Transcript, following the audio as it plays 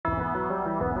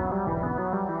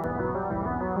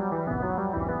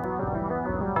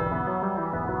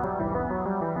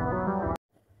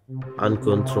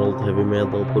Uncontrolled heavy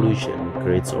metal pollution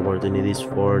creates opportunities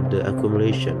for the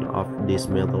accumulation of these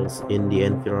metals in the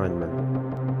environment.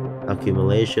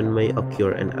 Accumulation may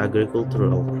occur in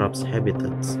agricultural crops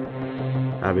habitats.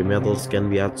 Heavy metals can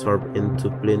be absorbed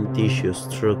into plant tissues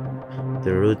through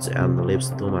the roots and leaf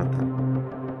stomata.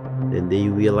 Then they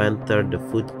will enter the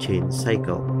food chain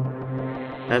cycle.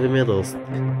 Heavy metals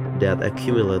that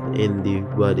accumulate in the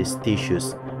body's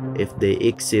tissues, if they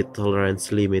exceed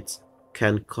tolerance limits,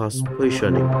 can cause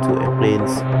poisoning to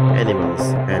plants, animals,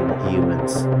 and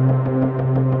humans.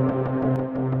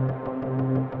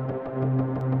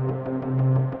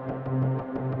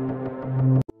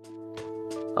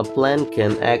 A plant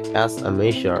can act as a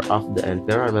measure of the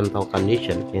environmental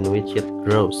condition in which it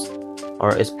grows,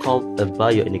 or is called a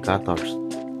bioindicators.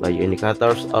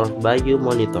 Bioindicators or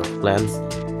biomonitor plants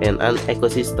in an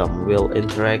ecosystem will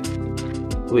interact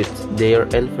with their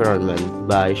environment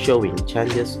by showing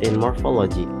changes in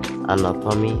morphology,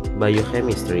 anatomy,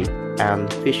 biochemistry,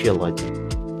 and physiology.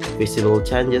 Visible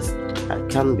changes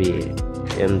can be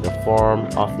in the form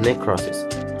of necrosis,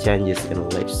 changes in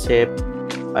leaf shape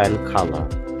and color,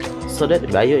 so that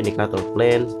bioindicator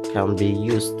plants can be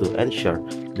used to ensure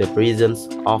the presence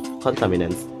of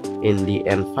contaminants in the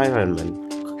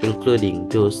environment, including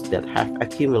those that have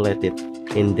accumulated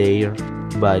in their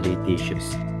body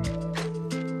tissues.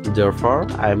 Therefore,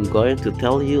 I'm going to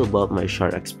tell you about my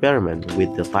short experiment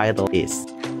with the title is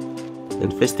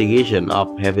Investigation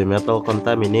of Heavy Metal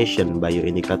Contamination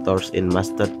Bioindicators in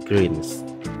Mustard Greens.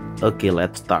 Okay,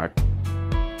 let's start.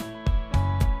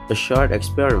 A short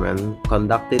experiment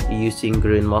conducted using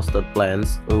green mustard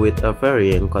plants with a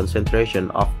varying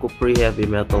concentration of cupri heavy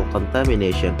metal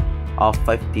contamination of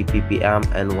 50 ppm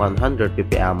and 100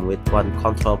 ppm with one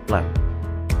control plant.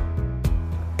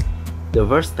 The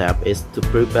first step is to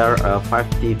prepare a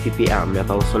 50 ppm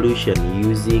metal solution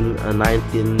using a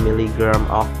 19 mg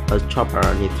of a copper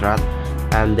nitrate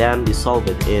and then dissolve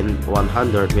it in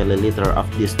 100 ml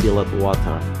of distilled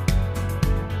water.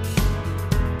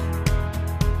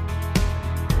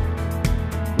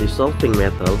 Dissolving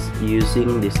metals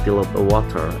using distilled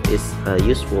water is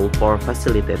useful for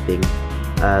facilitating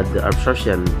the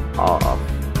absorption of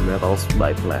metals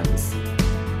by plants.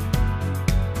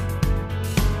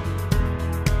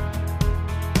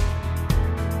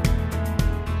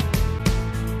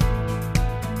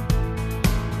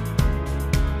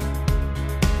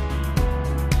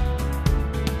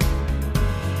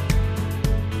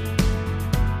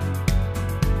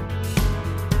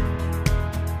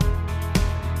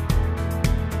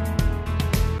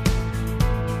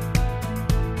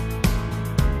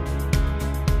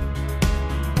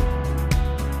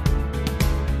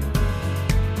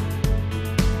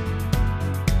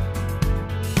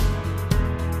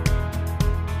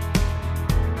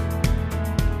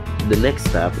 The next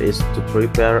step is to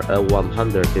prepare a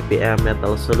 100 ppm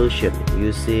metal solution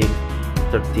using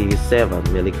 37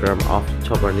 mg of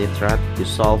copper nitrate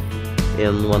dissolved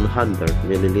in 100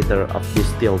 ml of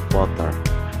distilled water.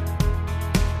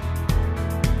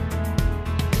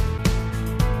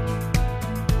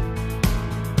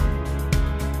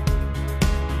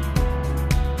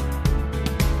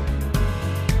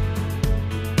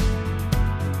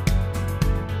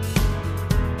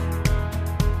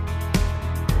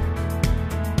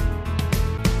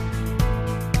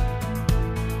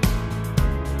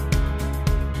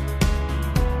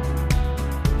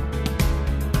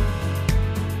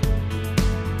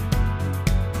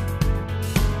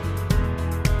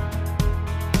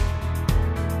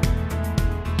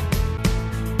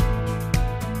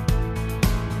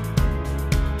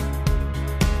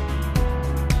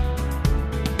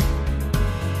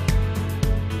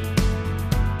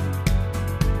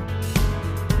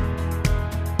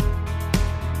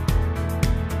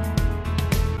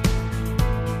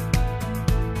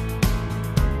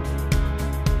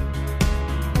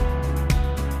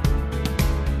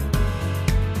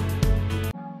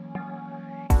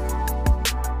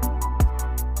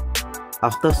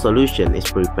 After solution is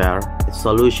prepared, the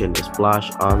solution is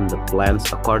flushed on the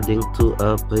plants according to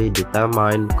a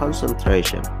predetermined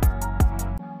concentration.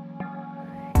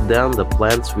 Then the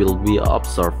plants will be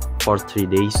observed for 3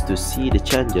 days to see the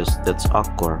changes that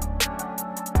occur.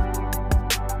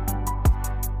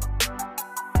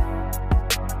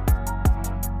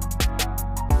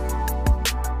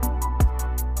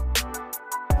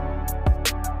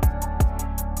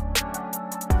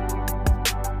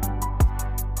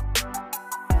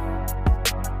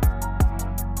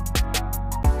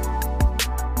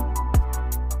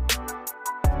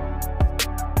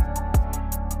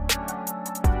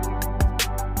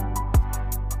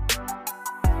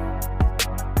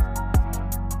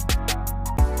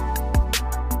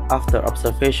 After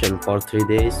observation for 3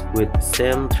 days with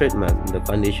same treatment, the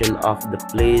condition of the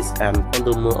place and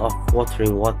volume of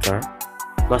watering water,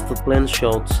 mustard plants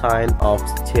showed signs of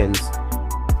change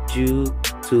due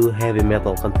to heavy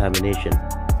metal contamination.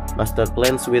 Mustard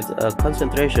plants with a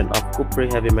concentration of copper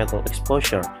heavy metal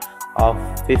exposure of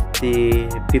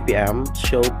 50 ppm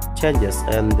showed changes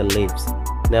in the leaves,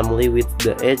 namely with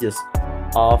the edges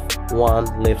of one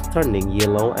leaf turning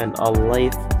yellow and all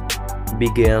leaves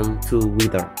began to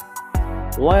wither,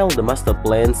 while the mustard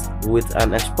plants with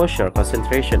an exposure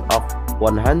concentration of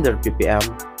 100 ppm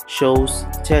shows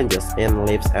changes in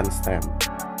leaves and stem.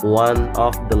 One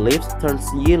of the leaves turns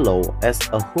yellow as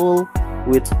a whole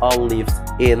with all leaves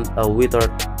in a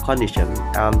withered condition,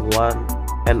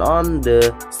 and on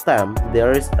the stem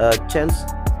there is a change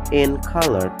in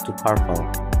color to purple.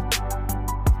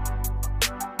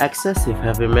 Excessive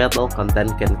heavy metal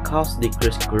content can cause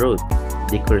decreased growth,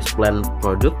 decreased plant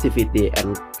productivity,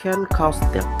 and can cause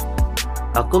death.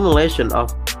 Accumulation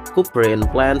of copper in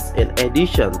plants, in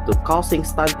addition to causing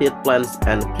stunted plants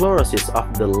and chlorosis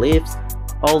of the leaves,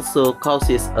 also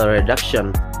causes a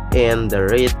reduction in the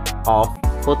rate of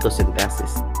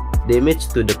photosynthesis, damage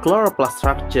to the chloroplast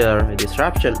structure,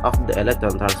 disruption of the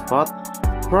electron transport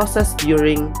process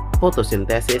during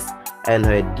photosynthesis, and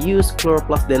reduced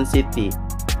chloroplast density.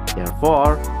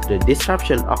 Therefore, the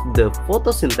disruption of the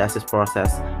photosynthesis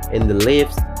process in the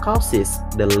leaves causes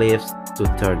the leaves to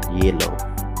turn yellow.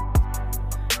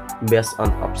 Based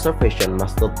on observation,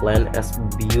 mustard plant as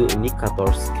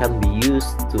bioindicators can be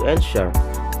used to ensure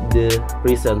the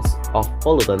presence of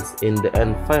pollutants in the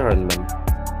environment.